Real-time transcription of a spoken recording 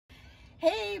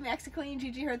Hey, Max Clean,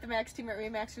 Gigi here at the Max team at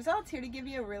Remax Results, here to give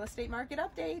you a real estate market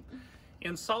update.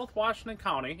 In South Washington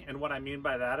County, and what I mean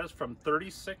by that is from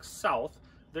 36 south,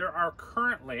 there are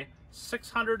currently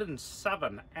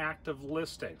 607 active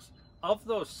listings. Of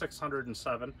those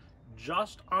 607,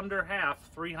 just under half,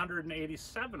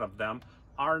 387 of them,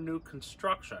 are new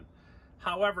construction.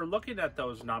 However, looking at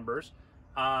those numbers,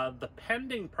 the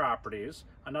pending properties,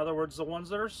 in other words, the ones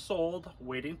that are sold,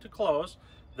 waiting to close,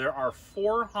 there are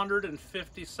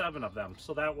 457 of them.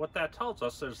 So that what that tells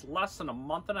us, there's less than a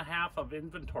month and a half of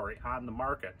inventory on the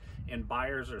market, and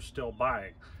buyers are still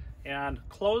buying. And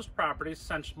closed properties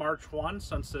since March 1,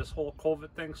 since this whole COVID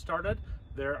thing started,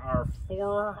 there are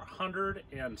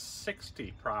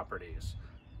 460 properties.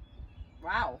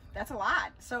 Wow, that's a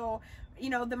lot. So, you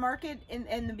know, the market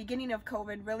in the beginning of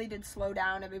COVID really did slow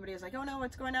down. Everybody was like, oh no,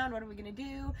 what's going on? What are we going to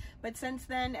do? But since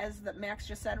then, as Max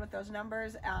just said with those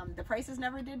numbers, the prices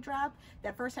never did drop.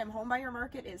 That first-time homebuyer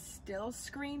market is still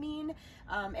screaming,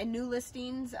 and new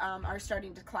listings are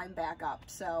starting to climb back up.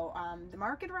 So the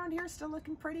market around here is still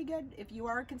looking pretty good. If you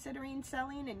are considering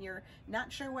selling and you're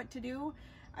not sure what to do,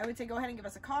 I would say go ahead and give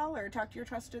us a call or talk to your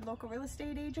trusted local real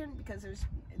estate agent, because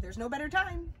there's no better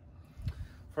time.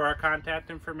 For our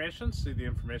contact information, see the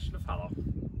information to follow.